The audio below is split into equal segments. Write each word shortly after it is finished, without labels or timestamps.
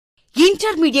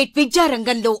Intermediate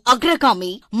విద్యారంగంలో అగ్రగామి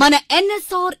మన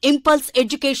NSR impulse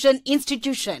education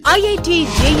institution. IIT,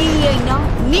 JEE అయినా,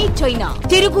 నీట్ అయినా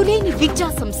తిరుగులేని విద్యా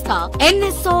సంస్థ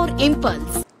NSR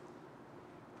impulse.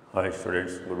 Hi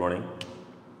students, good morning.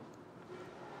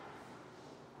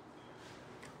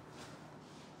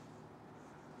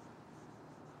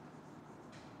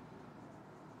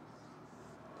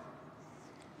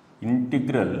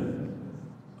 Integral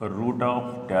root of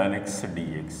tan x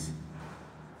dx.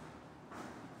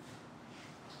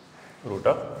 Root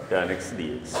of tan x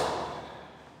dx.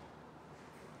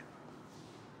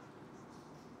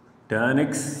 Tan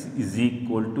x is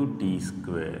equal to t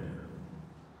square.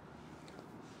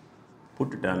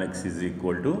 Put tan x is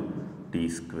equal to t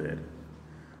square.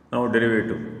 Now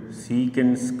derivative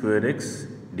secant square x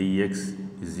dx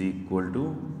is equal to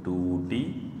 2t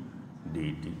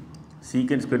dt.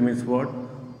 Secant square means what?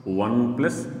 1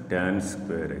 plus tan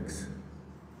square x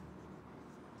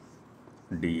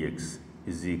dx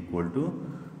is equal to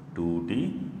 2t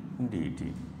dt.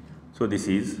 So this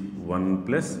is 1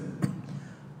 plus,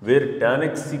 where tan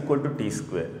x is equal to t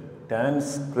square. Tan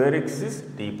square x is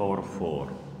t power 4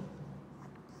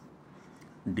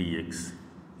 dx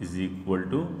is equal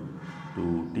to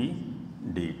 2t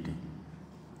dt.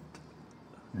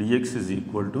 Dx is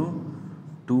equal to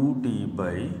 2t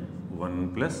by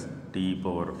 1 plus t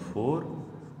power 4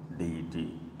 dt.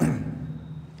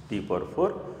 t power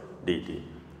 4 dt.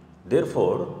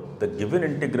 Therefore, the given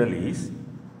integral is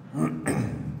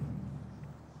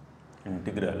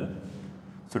integral.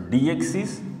 So, dx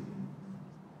is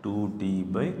 2t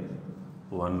by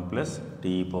 1 plus t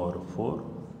power 4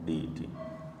 dt.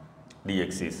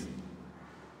 dx is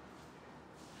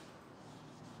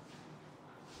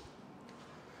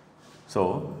so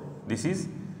this is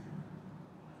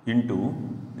into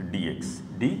dx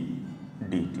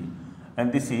dt, and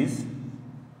this is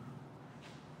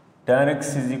tan x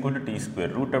is equal to t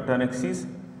square. Root of tan x is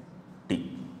t.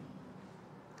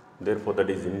 Therefore, that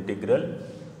is integral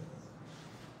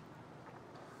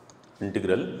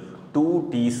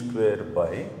 2t square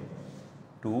by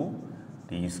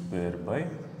 2t square by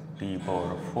t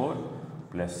power 4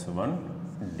 plus 1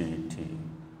 dt.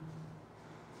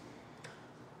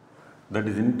 That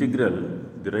is integral,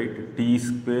 the right, t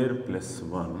square plus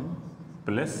 1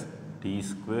 plus t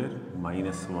square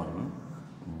minus 1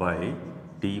 by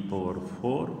t power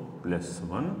 4 plus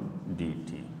 1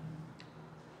 dt.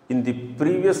 In the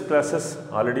previous classes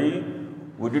already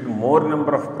we did more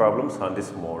number of problems on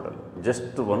this model.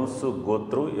 Just once you go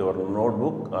through your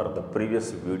notebook or the previous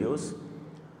videos,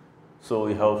 so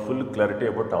you have full clarity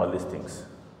about all these things.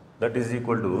 That is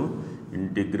equal to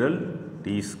integral t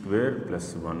square plus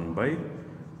 1 by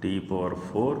t power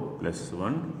 4 plus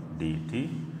 1 dt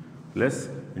plus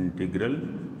integral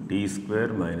t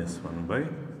square minus 1 by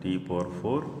t power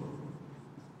 4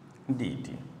 dt.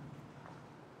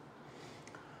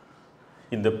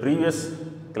 In the previous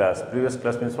class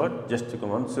means what? Just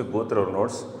once you go through our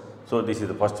notes. So this is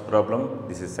the first problem,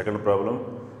 this is second problem.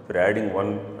 For adding 1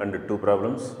 and 2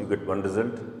 problems, you get one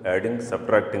result. Adding,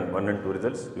 subtracting 1 and 2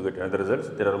 results, you get another results.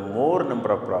 There are more number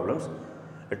of problems.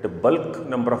 At a bulk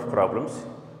number of problems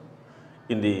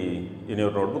in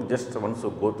your notebook. Just once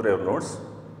you go through your notes.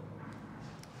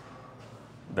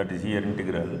 That is here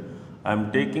integral. I am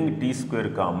taking t square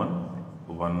common,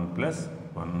 1 plus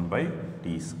 1 by t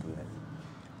square.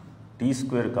 T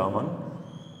square common,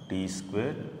 t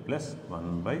square plus 1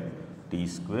 by t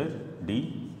square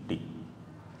dt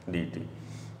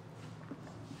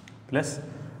plus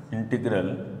integral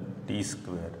t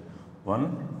square 1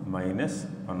 minus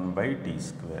 1 by t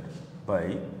square by,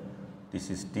 this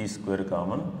is t square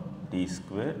common, t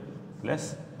square plus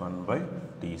 1 by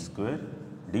t square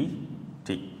dt.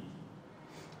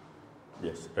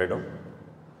 Yes, write down.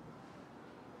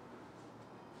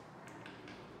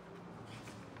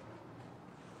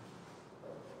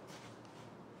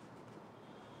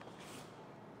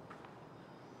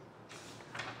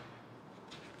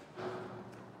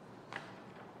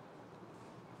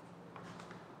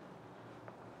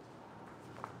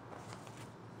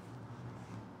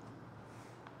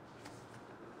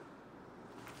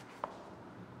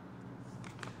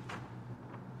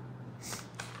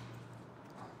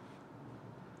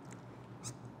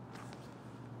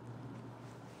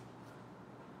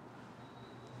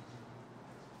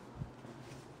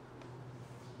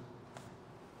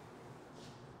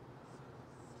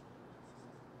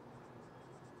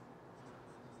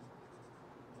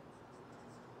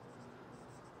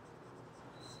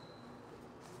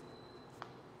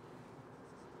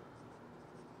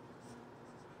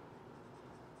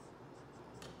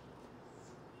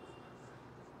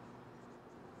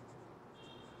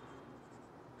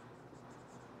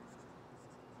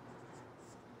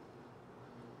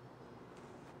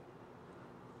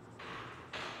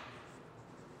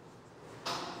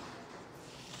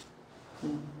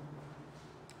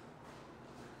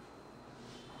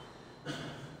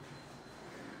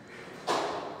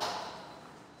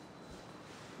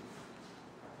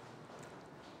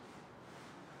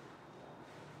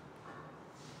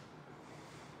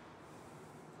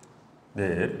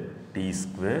 There t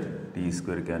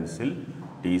square cancel,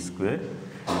 t square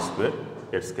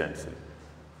gets cancel.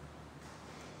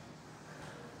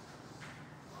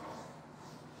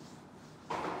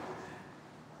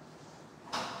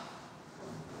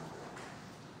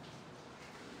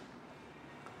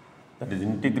 That is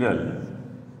integral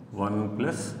 1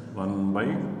 plus 1 by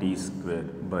t square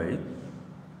by,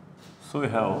 so we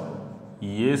have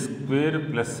a square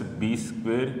plus b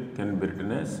square can be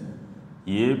written as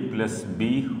a plus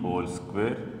b whole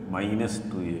square minus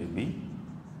 2ab,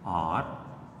 or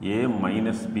a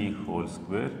minus b whole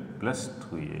square plus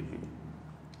 2ab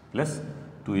plus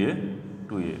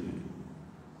 2ab.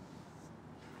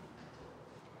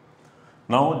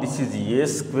 Now this is a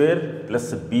square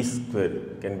plus b square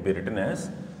can be written as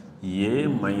a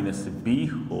minus b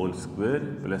whole square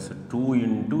plus 2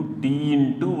 into t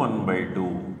into 1 by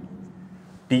 2,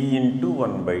 t into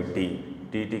 1 by t,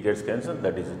 t gets cancelled,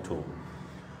 that is 2.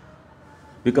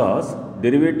 Because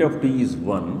derivative of t is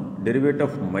 1,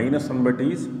 derivative of minus 1 by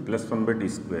t is plus 1 by t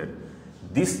square.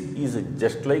 This is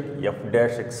just like f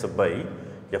dash x by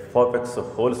f of x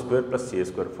whole square plus a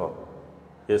square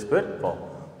form,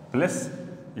 plus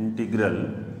integral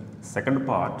second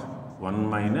part 1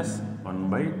 minus 1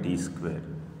 by t square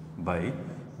by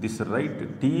this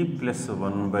right t plus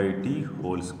 1 by t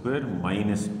whole square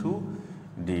minus 2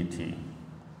 dt.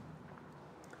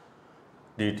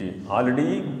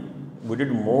 Already we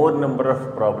did more number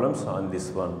of problems on this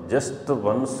one. Just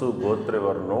once you go through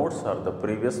our notes or the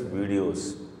previous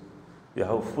videos, you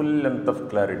have full length of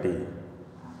clarity.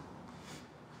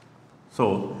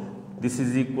 So this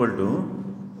is equal to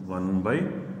 1 by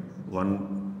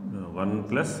 1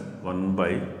 plus 1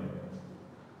 by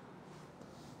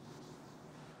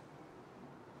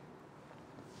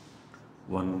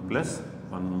 1 plus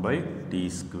 1 by t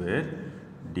square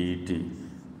dt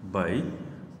by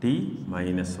t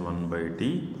minus 1 by t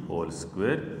whole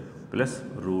square plus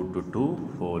root 2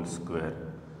 whole square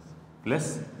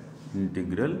plus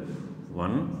integral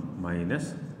 1 minus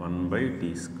 1 by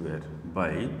t square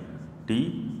by t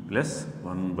plus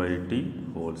 1 by t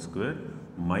whole square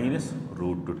minus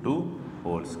root 2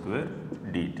 whole square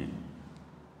dt.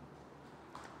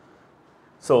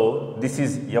 So this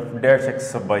is f dash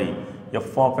x by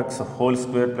f of x whole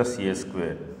square plus a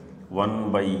square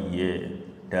 1 by a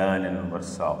tan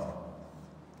inverse of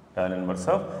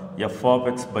f of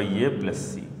x by a plus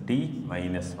c, t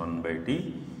minus 1 by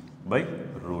t by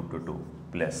root 2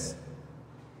 plus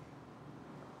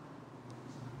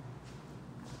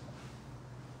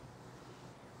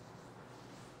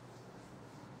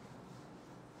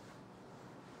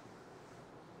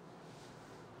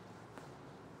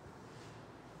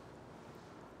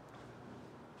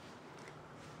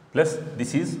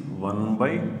this is 1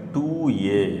 by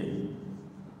 2a.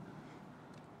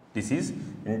 This is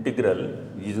integral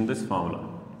using this formula,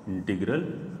 integral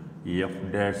f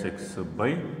dash x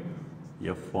by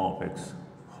f of x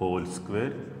whole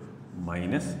square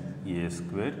minus a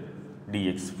square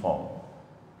dx form.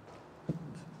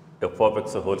 F of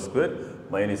x whole square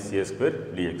minus a square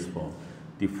dx form.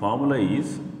 The formula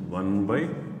is 1 by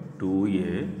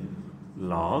 2a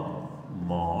log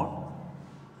mod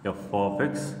f of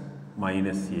x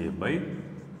minus a by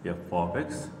f of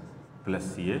x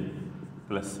plus a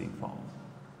plus c form.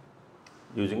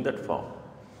 Using that form,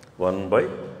 1 by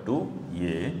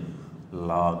 2a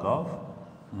log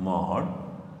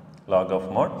of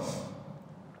mod,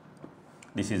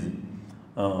 this is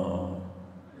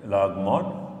log mod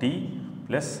t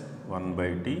plus 1 by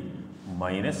t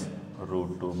minus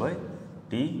root 2 by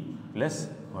t plus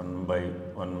 1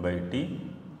 by t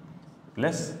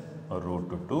plus root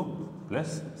 2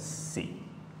 plus c.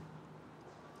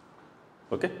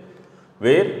 Okay,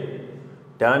 where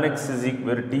tan x is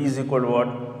where t is equal to what?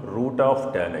 Root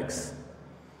of tan x.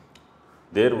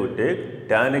 There we take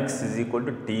tan x is equal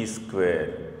to t square.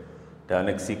 Tan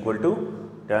x equal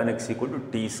to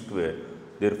t square.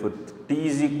 Therefore, t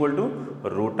is equal to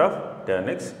root of tan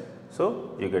x.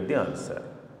 So you get the answer.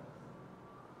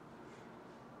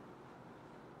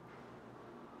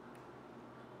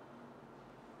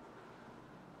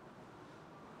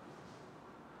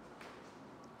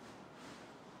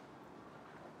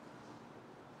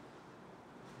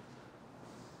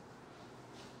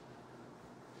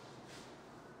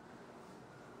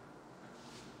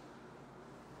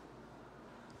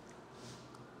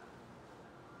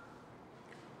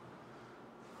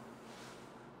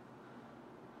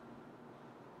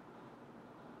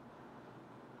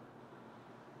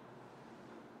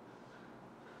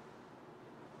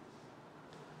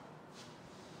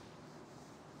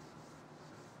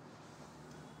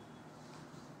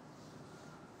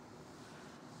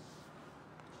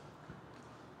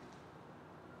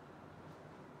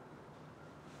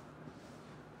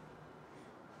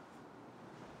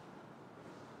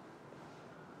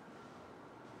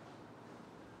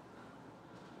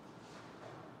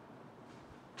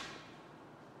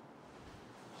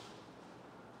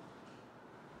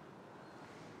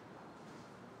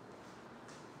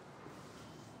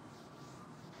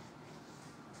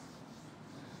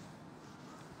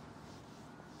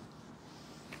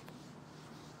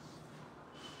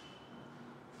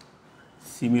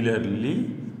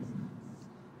 Similarly,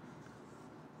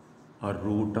 a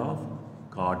root of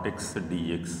cot x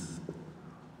dx,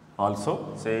 also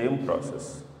same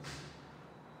process.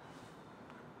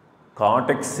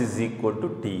 Cot x is equal to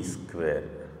t square,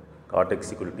 cot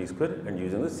x equal to t square, and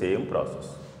using the same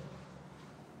process.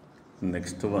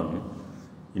 Next one,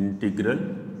 integral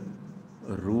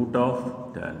root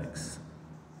of tan x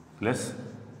plus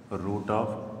root of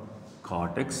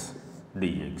cot x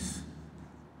dx,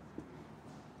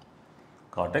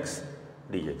 cot x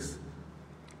dx.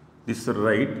 This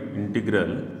right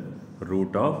integral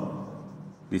root of,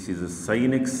 this is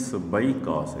sin x by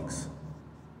cos x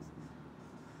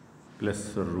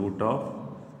plus root of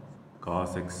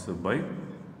cos x by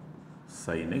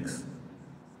sin x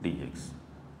dx.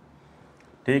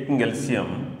 Taking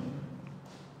LCM,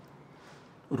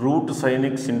 root sin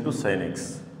x into sin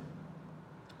x,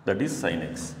 that is sin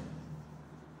x,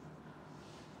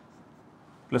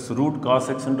 plus root cos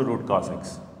x into root cos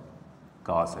x,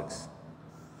 cos x,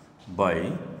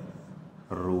 by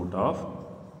root of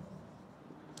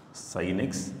sin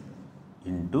x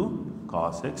into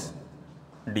cos x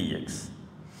dx,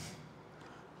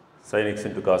 sin x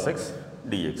into cos x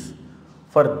dx.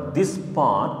 For this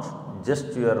part, just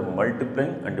you are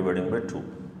multiplying and dividing by 2,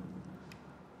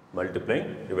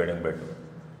 multiplying, dividing by 2.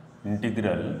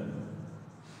 Integral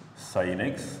sin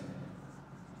x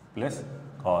plus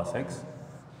cos x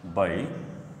by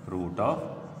root of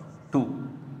 2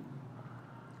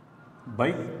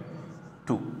 by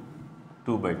 2,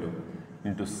 2 by 2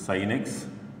 into sin x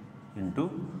into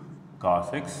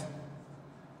cos x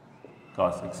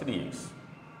dx,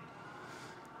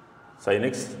 sin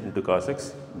x into cos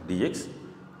x dx,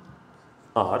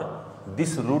 or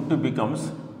this root 2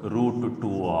 becomes root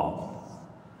 2 of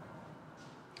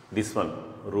this one,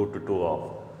 root 2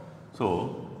 of.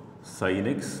 So, sin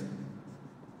x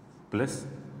plus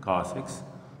cos x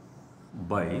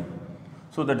by,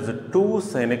 so that is a 2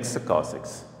 sin x cos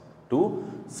x,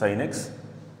 2 sin x,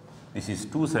 this is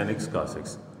 2 sin x cos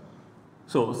x.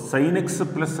 So, sin x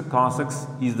plus cos x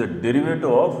is the derivative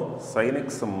of sin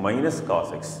x minus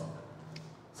cos x,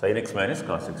 sin x minus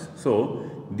cos x.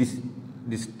 So,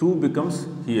 this 2 becomes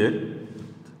here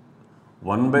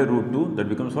 1 by root 2, that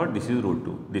becomes what? This is root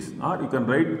 2. This, or you can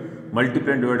write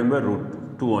multiply and dividing by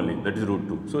root 2 only, that is root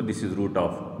 2. So, this is root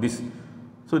of this.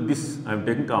 So, this I am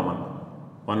taking common,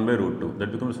 1 by root 2,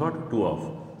 that becomes what? 2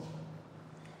 of.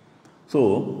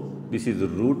 So, this is the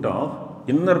root of,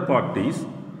 inner part is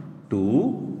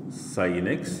 2 sin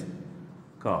x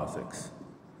cos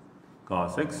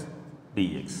x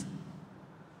dx.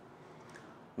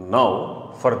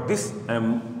 Now, for this I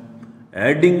am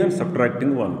adding and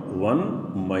subtracting 1,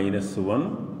 1 minus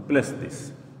 1 plus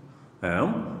this. I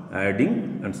am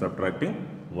adding and subtracting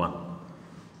 1.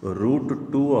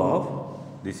 Root 2 of,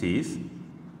 this is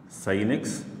sin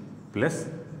x plus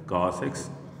cos x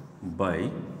by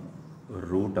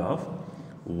root of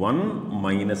 1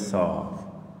 minus of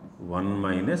 1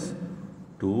 minus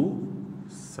 2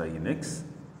 sin x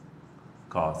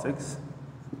cos x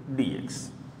dx.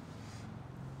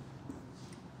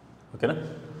 Okay, na?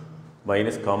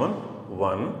 Minus common,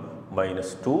 1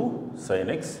 minus 2 sin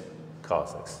x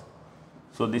cos x.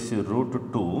 So, this is root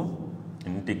 2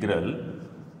 integral,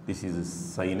 this is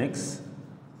sin x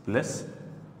plus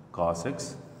cos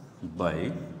x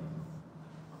by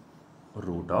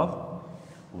root of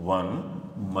 1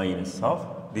 minus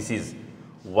of, this is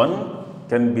 1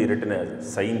 can be written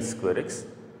as sin square x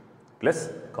plus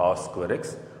cos square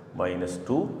x minus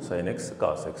 2 sin x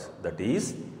cos x, that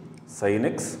is sin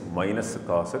x minus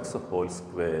cos x whole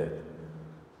square.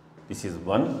 This is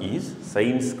 1 is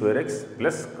sin square x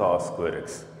plus cos square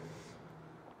x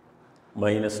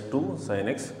minus 2 sin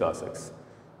x cos x,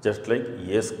 just like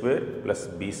a square plus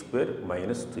b square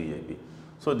minus 2ab.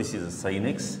 So, this is sin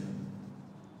x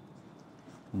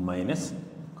minus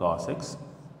cos x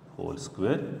whole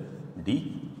square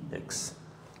dx.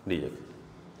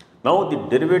 Now, the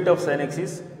derivative of sin x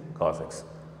is cos x,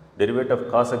 derivative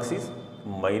of cos x is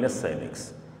minus sin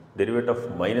x, derivative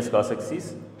of minus cos x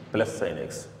is plus sin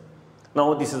x.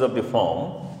 Now, this is of the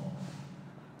form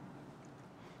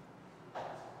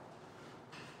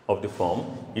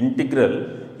integral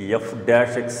f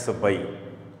dash x by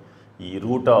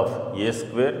root of a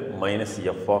square minus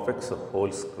f of x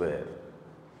whole square.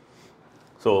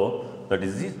 So, that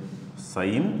is the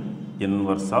sin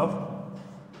inverse of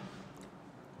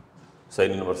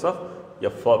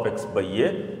f of x by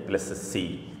a plus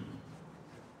c.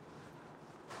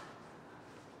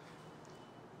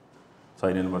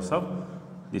 Sin inverse of,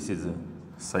 this is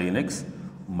sin x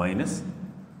minus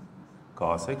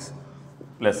cos x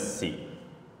plus c.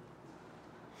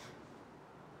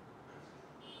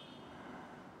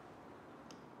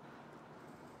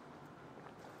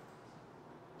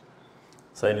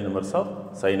 Sin inverse of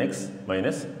sin x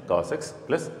minus cos x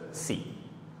plus c.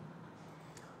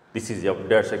 This is f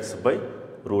dash x by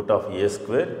root of a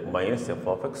square minus f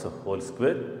of x whole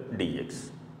square dx.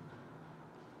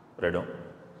 Write down.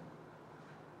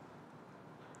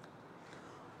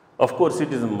 Of course,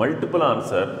 it is a multiple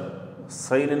answer.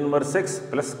 Sin inverse x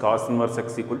plus cos inverse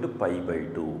x equal to pi by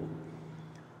 2.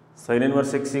 Sin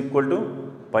inverse x equal to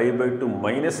pi by 2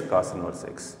 minus cos inverse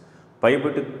x. Pi by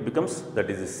 2 becomes, that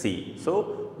is c. So,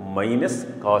 minus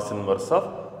cos inverse of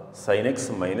sin x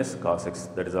minus cos x.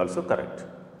 That is also correct.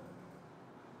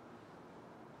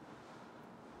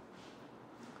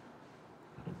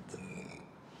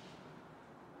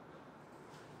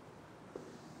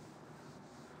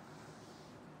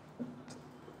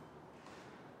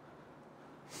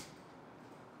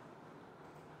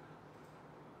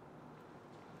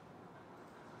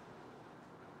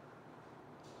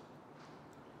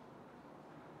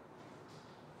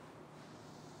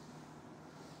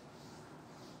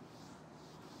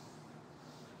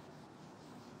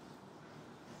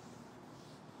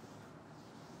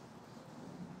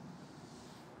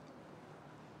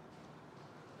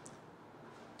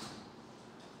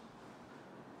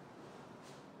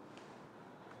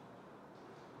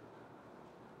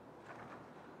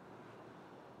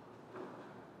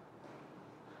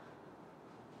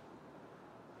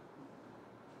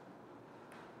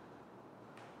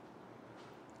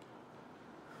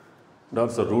 And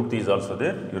also root is also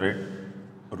there. You write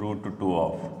root 2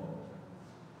 of.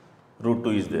 Root 2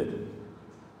 is there.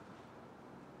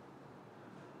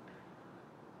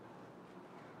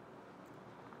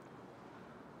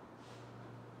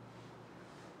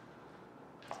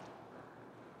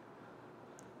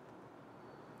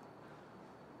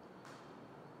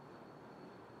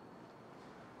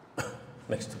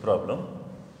 Next problem.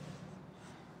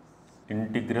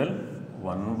 Integral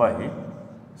 1 by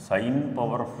sin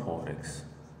power 4x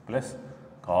plus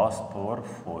cos power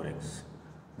 4x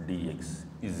dx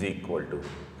is equal to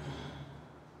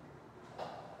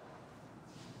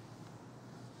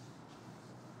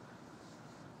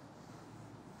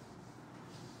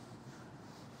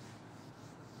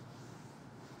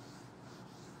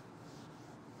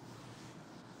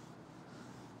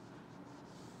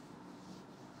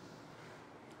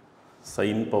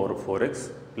sin power 4x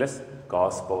plus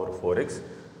cos power 4x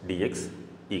dx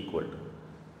equal to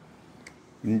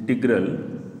integral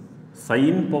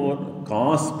sin power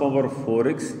cos power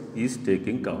 4x is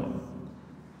taking common.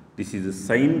 This is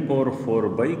sin power 4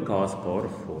 by cos power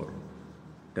 4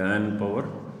 tan power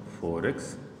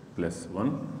 4x plus 1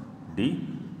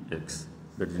 dx.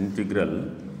 That is integral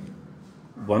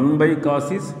 1 by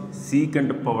cos is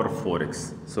secant power 4x.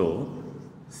 So,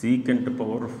 secant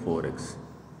power 4x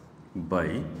by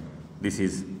this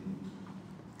is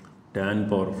tan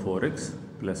power 4x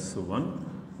plus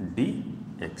 1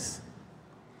 dx.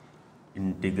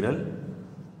 Integral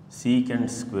secant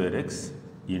square x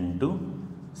into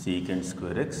secant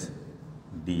square x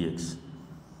dx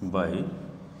by,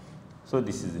 so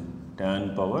this is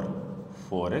tan power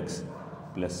 4x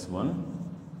plus 1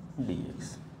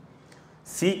 dx.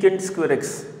 Secant square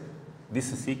x,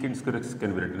 this secant square x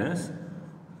can be written as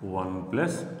 1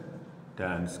 plus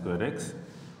tan square x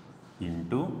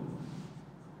into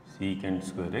secant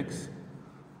square x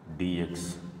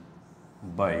dx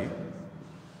by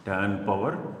tan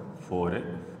power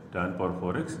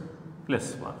 4x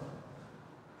plus 1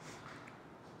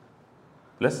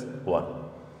 plus 1.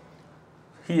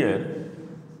 Here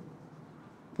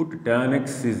put tan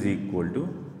x is equal to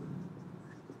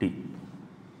t.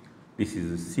 This is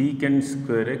secant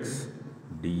square x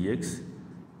dx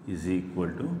is equal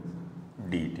to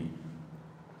dt.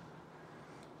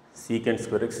 Secant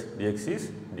square x dx is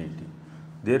dt.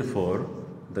 Therefore,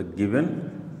 the given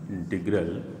integral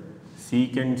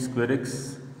secant square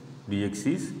x dx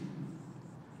is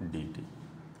dt.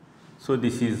 So,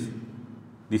 this is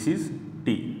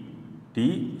t.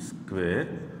 T square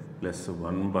plus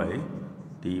 1 by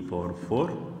t power 4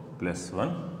 plus 1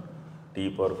 t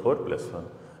power 4 plus 1.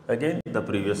 Again the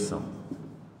previous sum.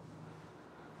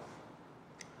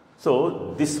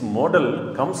 So, this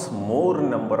model comes more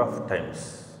number of times.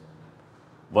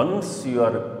 Once you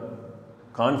are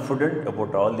confident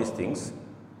about all these things,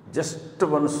 just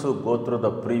once you go through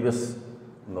the previous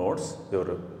notes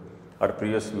or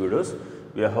previous videos,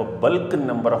 we have bulk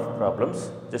number of problems.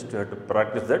 Just you have to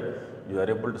practice that. You are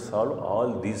able to solve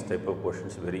all these type of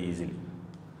questions very easily.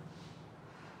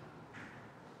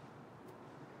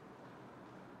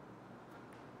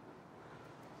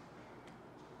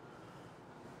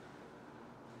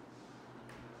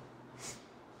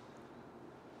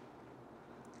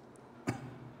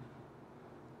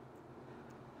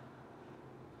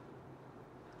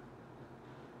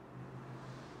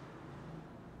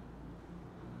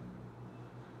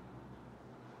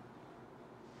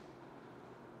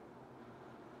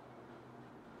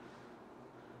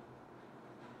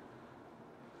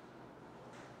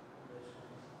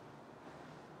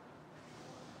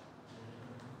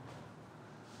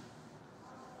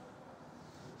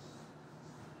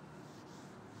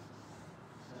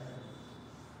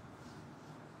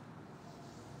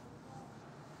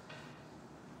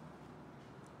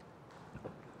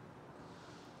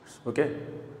 Okay.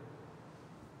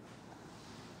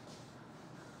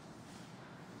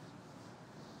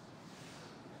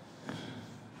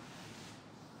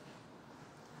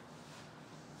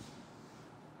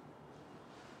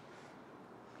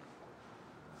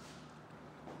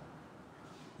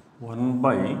 One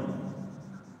by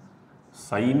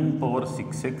sin power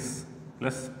 6x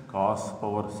plus cos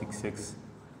power 6x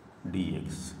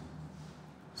dx.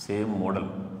 Same model.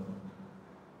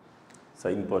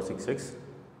 Sin power 6x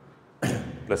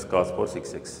plus cos power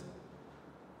 6x.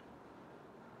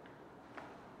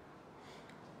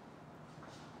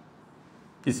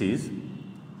 This is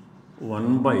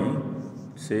 1 by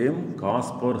same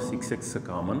cos power 6x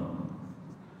common,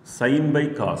 sin by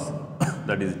cos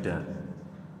that is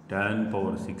tan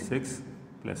power 6x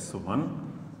plus 1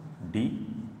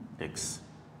 dx.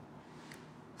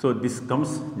 So this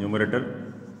comes numerator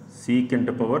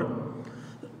secant power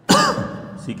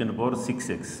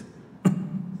 6x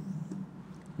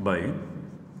by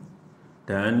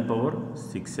tan power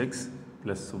 6x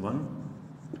plus 1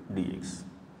 dx.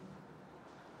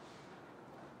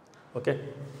 Okay.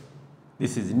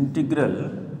 This is integral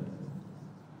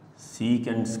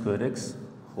secant square x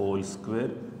whole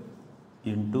square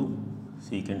into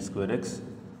secant square x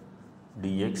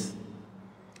dx,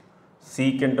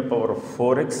 secant power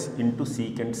 4x into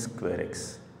secant square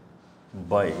x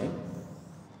by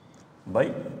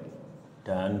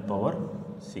tan power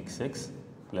 6x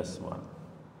plus 1.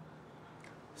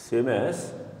 Same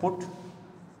as put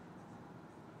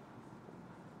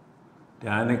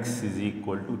tan x is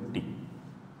equal to t.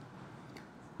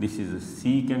 This is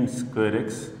secant square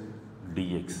x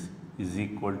dx is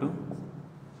equal to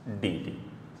dt.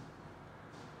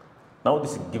 Now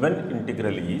this given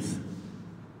integral is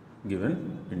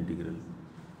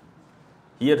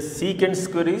here secant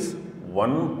square is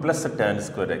 1 plus tan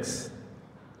square x.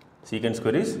 Secant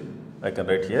square is, I can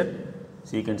write here,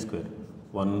 secant square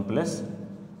 1 plus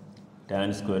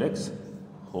tan square x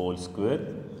whole square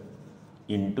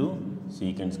into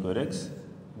secant square x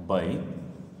by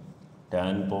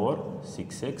tan power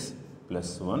 6x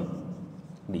plus 1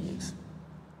 dx.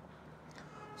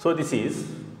 So this is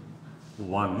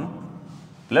 1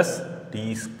 plus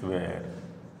t square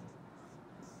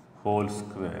whole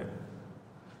square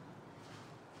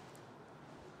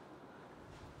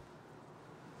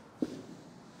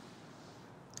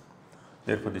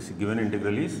therefore this given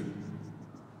integral is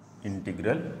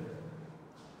integral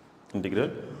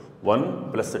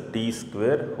 1 plus t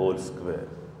square whole square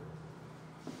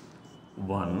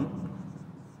 1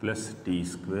 plus t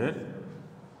square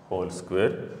whole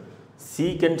square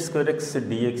secant square x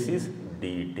dx is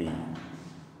dt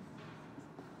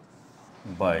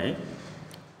by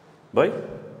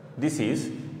this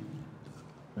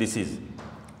is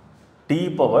t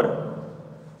power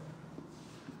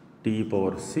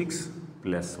 6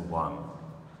 plus 1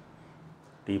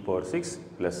 t power 6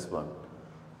 plus 1,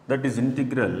 that is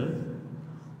integral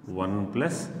 1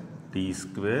 plus t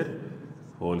square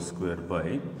whole square by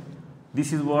this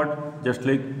is what, just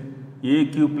like a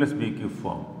cube plus b cube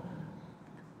form,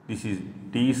 this is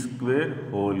t square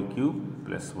whole cube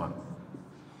plus 1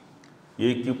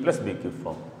 a cube plus b cube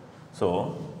form. So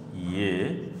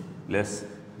a plus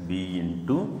b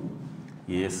into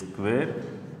a square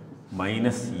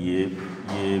minus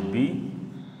ab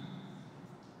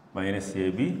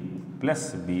plus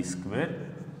b square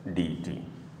dt.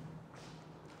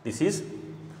 This is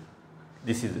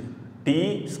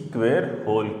t square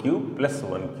whole cube plus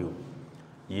 1 cube,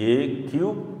 a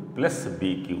cube plus b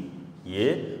cube, a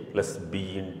plus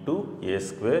b into a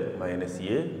square minus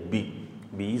a b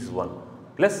is 1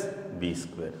 plus b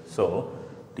square. So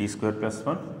t square plus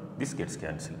 1, this gets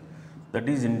cancelled, that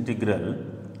is integral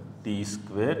t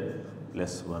square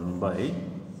plus 1 by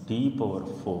t power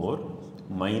 4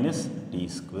 minus t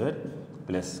square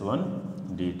plus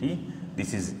 1 dt.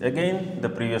 This is again the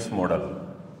previous model.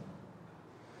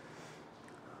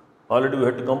 Already we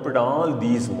have to complete all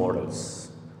these models.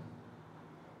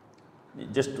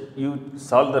 Just you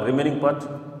solve the remaining part,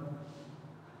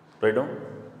 write down.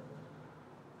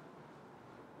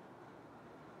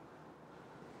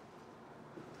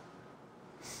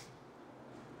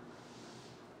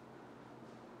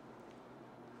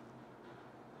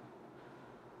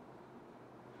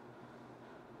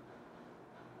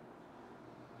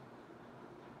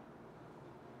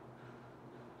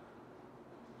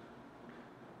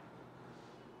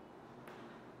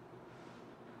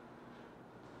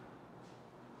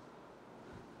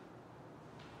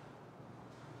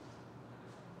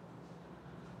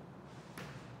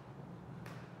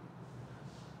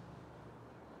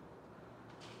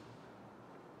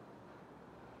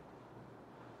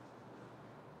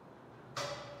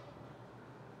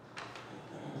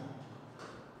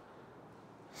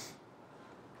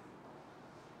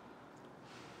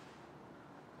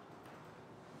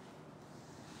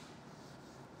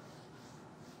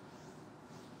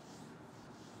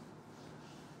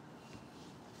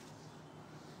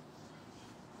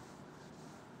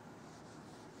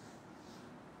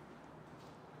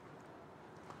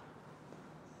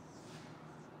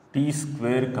 t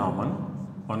square common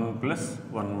 1 plus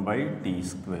 1 by t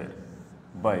square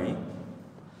by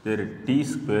there t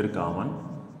square common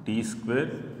t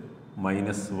square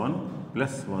minus 1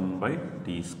 plus 1 by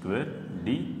t square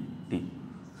dt.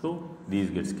 So these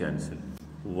gets cancelled.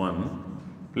 1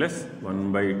 plus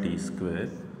 1 by t square.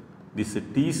 This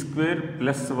t square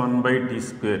plus 1 by t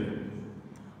square.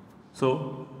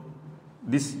 So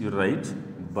this you write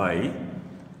by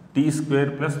t square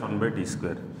plus 1 by t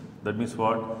square. That means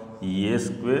what? A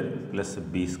square plus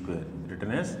b square,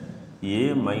 written as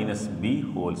a minus b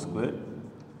whole square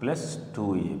plus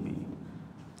 2ab.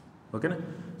 Okay na?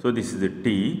 So this is the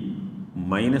t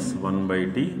minus 1 by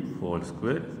t whole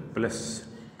square plus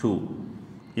 2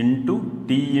 into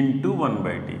t into 1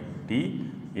 by t. T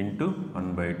into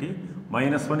 1 by t.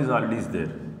 Minus 1 is already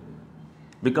there.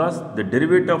 Because the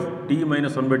derivative of t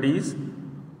minus 1 by t is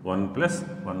 1 plus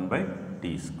 1 by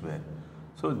t square.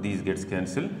 So these gets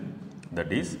cancelled.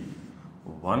 That is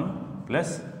 1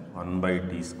 plus 1 by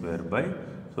t square by,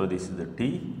 so this is the t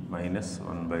minus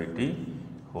 1 by t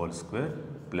whole square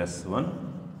plus 1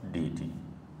 dt.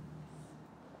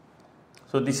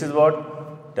 So this is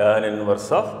what? Tan inverse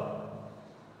of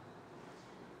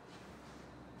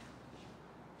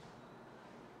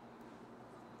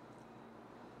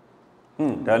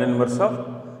tan inverse of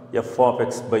f of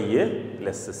x by a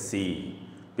plus c,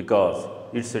 because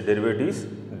its derivative is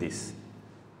this.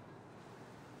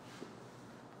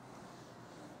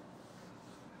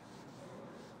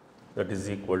 That is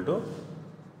equal to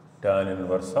tan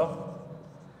inverse of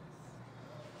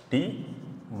t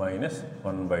minus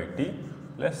 1 by t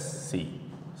plus c.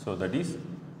 So that is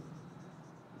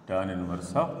tan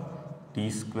inverse of t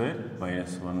square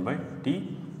minus 1 by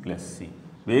t plus c,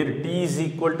 where t is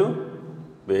equal to,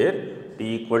 where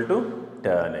t equal to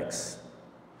tan x.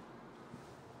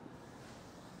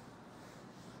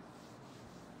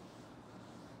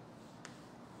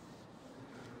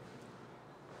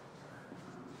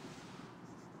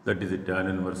 That is the tan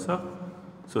inverse of,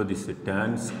 so this is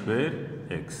tan square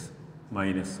x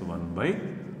minus 1 by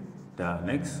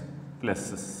tan x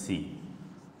plus c.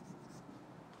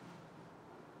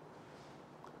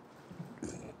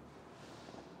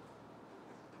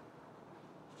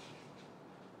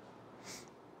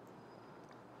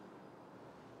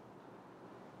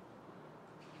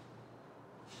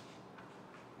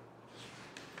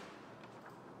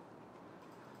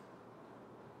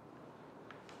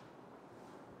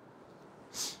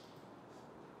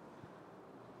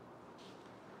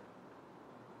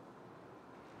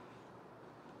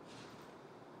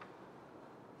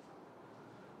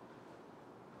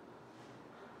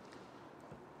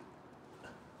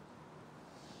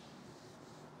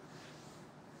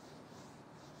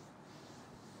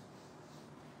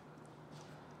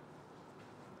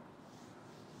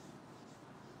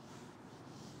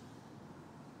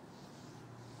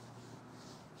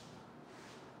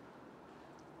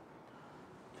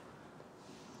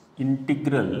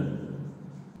 Integral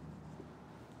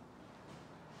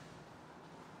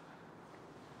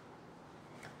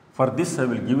for this I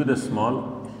will give you the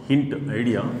small hint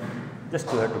idea,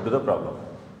 just you have to do the problem.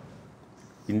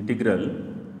 Integral,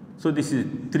 so this is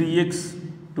 3x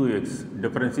 2x,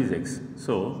 difference is x.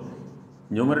 So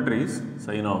numerator is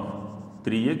sin of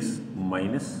 3x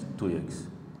minus 2x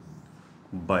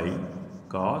by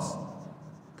cos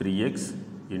 3x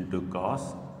into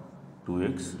cos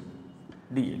 2x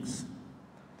dx.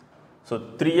 So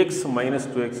 3x minus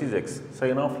 2x is x,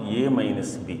 sin of a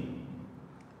minus b,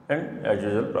 and as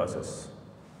usual process,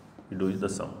 you do is the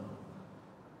sum.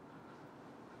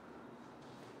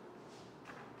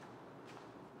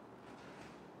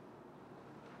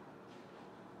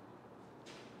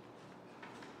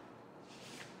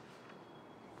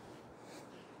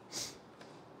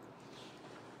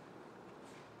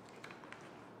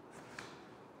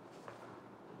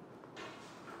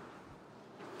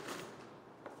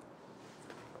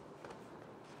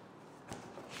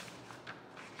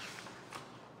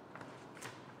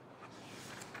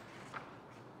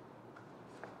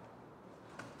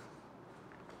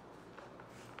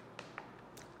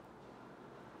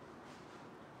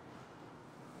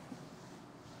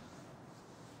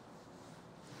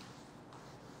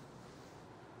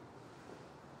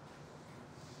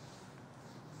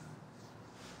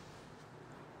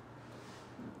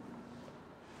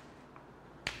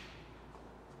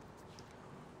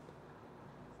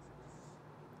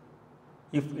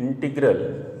 If integral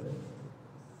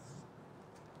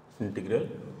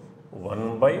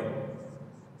 1 by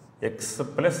x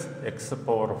plus x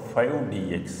power 5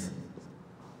 dx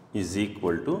is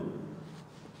equal to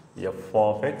f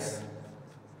of x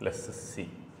plus c,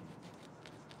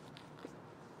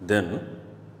 then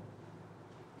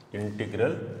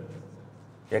integral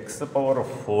x power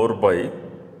 4 by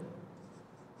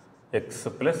x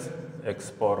plus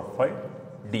x power 5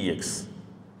 dx.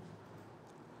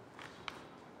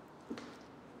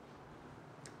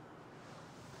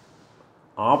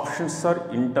 Options are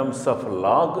in terms of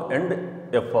log and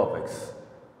f of x.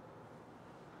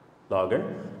 Log and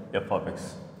f of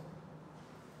x.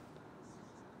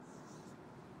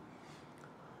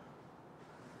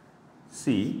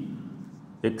 See,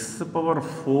 x power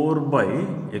 4 by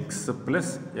x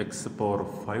plus x power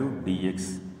 5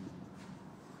 dx.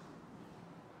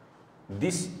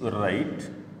 This write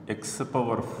x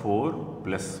power 4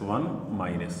 plus 1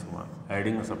 minus 1,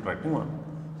 adding and subtracting 1.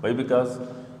 Why? Because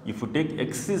if you take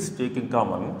x is taken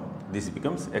common, this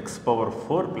becomes x power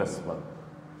 4 plus 1.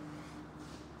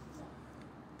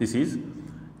 This is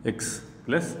x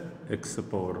plus x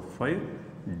power 5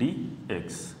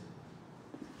 dx.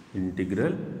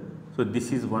 Integral. So,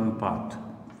 this is one part,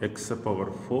 x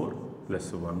power 4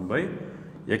 plus 1 by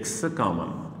x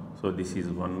common. So, this is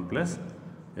 1 plus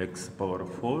x power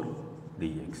 4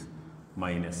 dx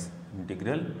minus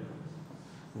integral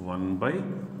 1 by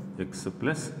x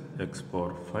plus x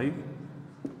power 5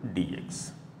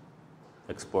 dx,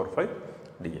 x power 5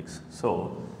 dx.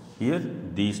 So, here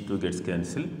these two gets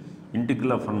cancelled.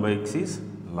 Integral of 1 by x is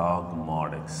log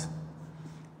mod x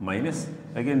minus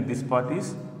again this part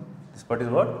is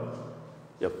what?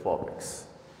 F of x.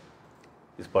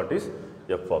 This part is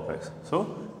f of x.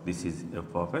 So, this is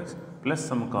f of x plus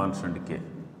some constant k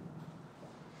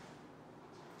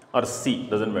or c,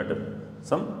 does not matter,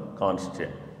 some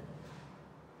constant.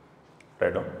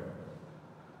 Write down.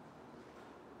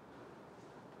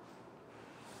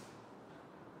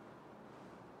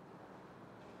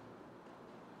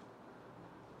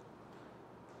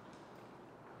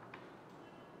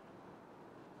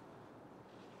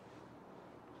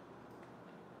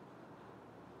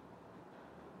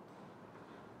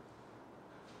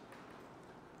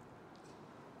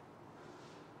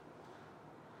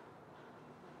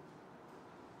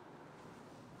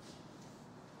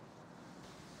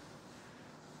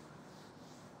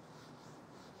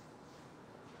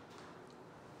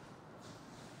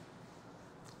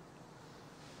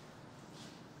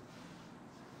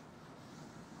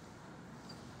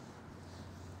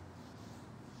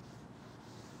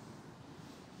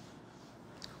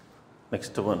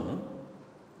 Next one,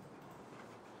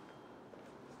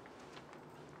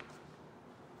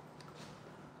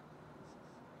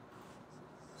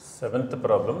 seventh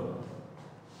problem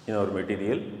in our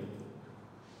material,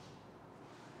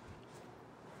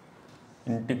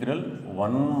 integral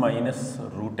 1 minus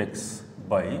root x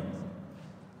by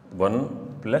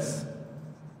 1 plus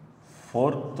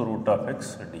 4th root of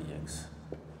x dx.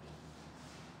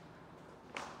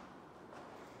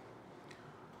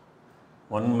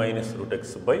 One minus root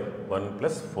x by 1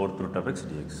 plus 4th root of x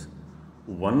dx.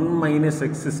 1 minus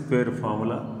x square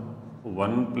formula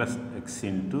 1 plus x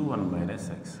into 1 minus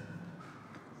x.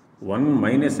 1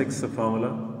 minus x formula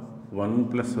 1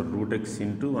 plus root x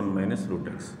into 1 minus root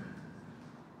x.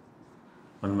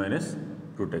 1 minus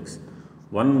root x.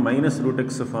 1 minus root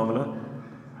x formula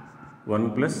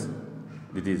 1 plus,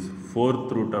 which is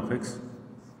 4th root of x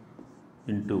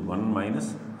into 1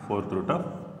 minus 4th root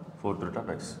of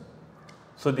x.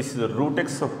 So, this is the root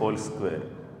x of whole square,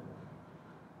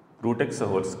 root x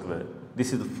whole square.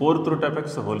 This is the 4th root of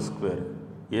x whole square,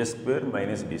 a square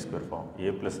minus b square form,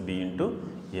 a plus b into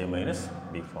a minus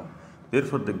b form.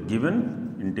 Therefore, the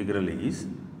given integral is,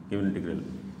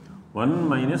 1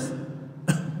 minus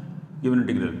given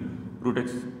integral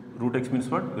root x means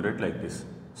what? You write like this.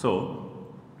 So,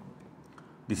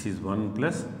 this is 1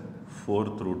 plus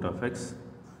 4th root of x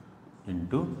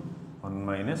into 1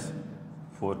 minus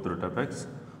 4th root of x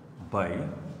by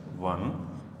 1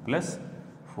 plus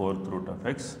 4th root of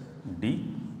x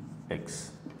dx.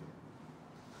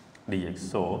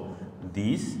 So,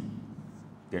 these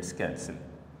gets cancelled.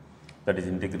 That is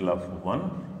integral of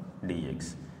 1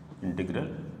 dx, integral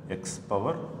x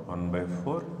power 1 by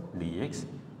 4 dx.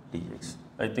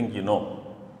 I think you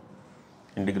know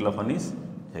integral of 1 is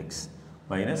x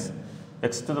minus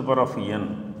x to the power of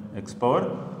n, x power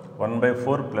 1 by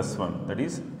 4 plus 1, that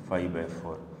is 5 by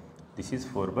 4. This is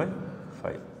 4 by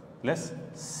 5 plus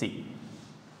c.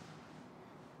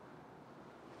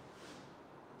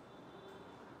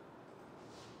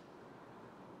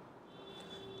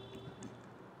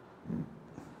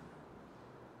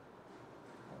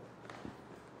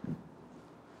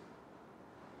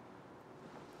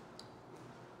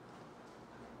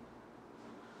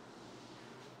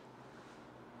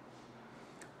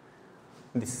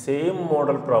 The same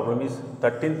model problem is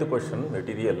 13th question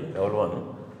material level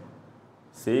 1.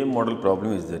 Same model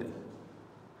problem is there.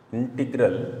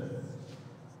 Integral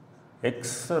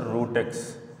x root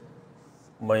x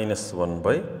minus 1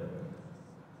 by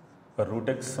root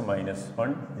x minus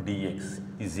 1 dx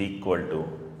is equal to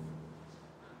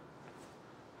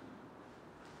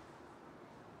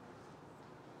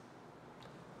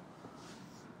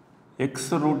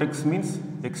x root x means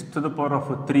x to the power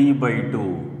of 3 by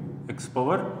 2, x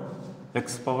power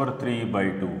 3 by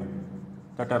 2,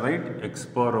 that are right, x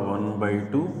power 1 by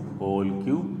 2 whole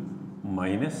cube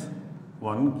minus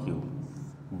 1 cube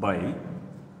by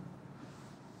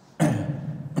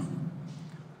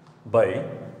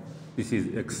this is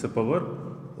x power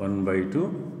 1 by 2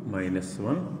 minus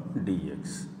 1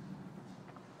 dx.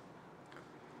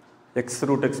 X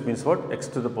root x means what? X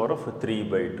to the power of 3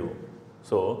 by 2.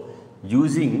 So,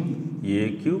 using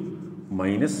a cube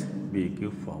minus b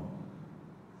cube form,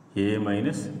 a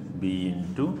minus b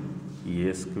into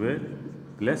a square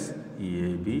plus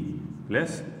ab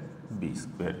plus b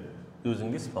square,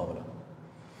 using this formula.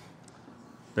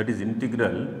 That is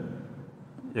integral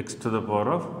x to the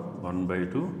power of 1 by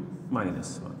 2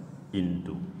 minus 1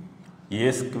 into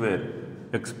a square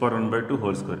x power 1 by 2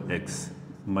 whole square x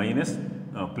minus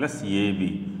plus ab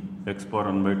x power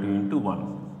 1 by 2 into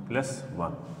 1 plus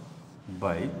 1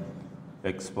 by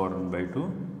x power 1 by 2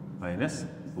 minus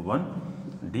 1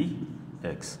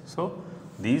 dx. So,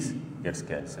 these gets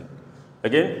cancelled.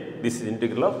 Again, this is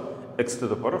integral of x to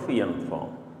the power of n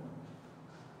form.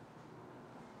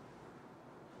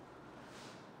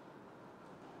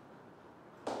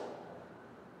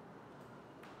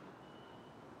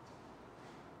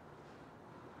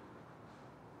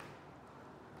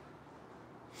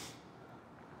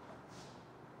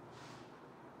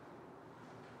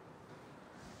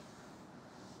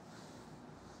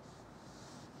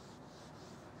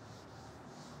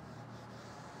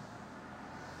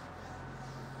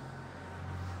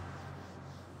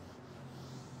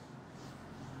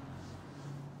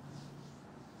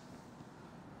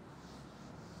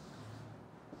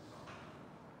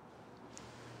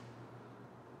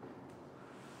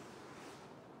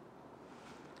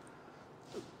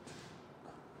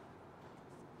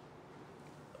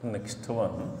 Next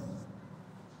one,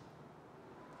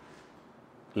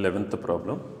 11th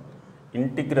problem,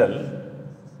 integral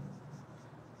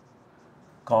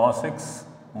cos x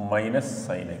minus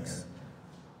sin x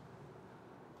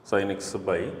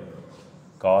by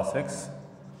cos x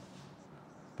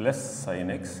plus sin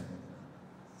x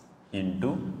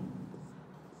into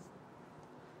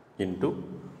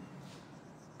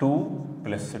 2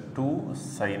 plus 2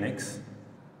 sin x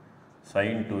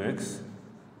sin 2x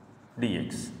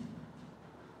dx.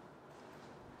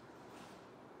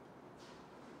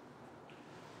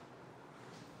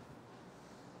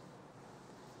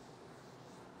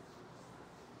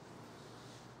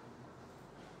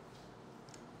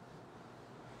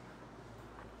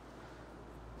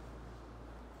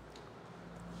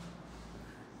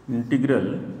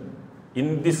 Integral,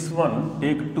 in this one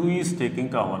take 2 is taking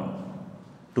common,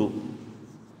 2,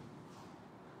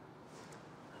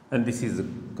 and this is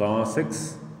cos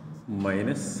x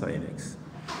minus sin x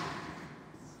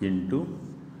into,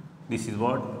 this is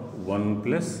what, 1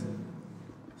 plus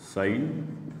sin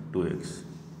 2x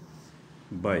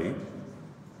by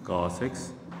cos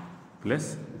x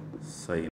plus sin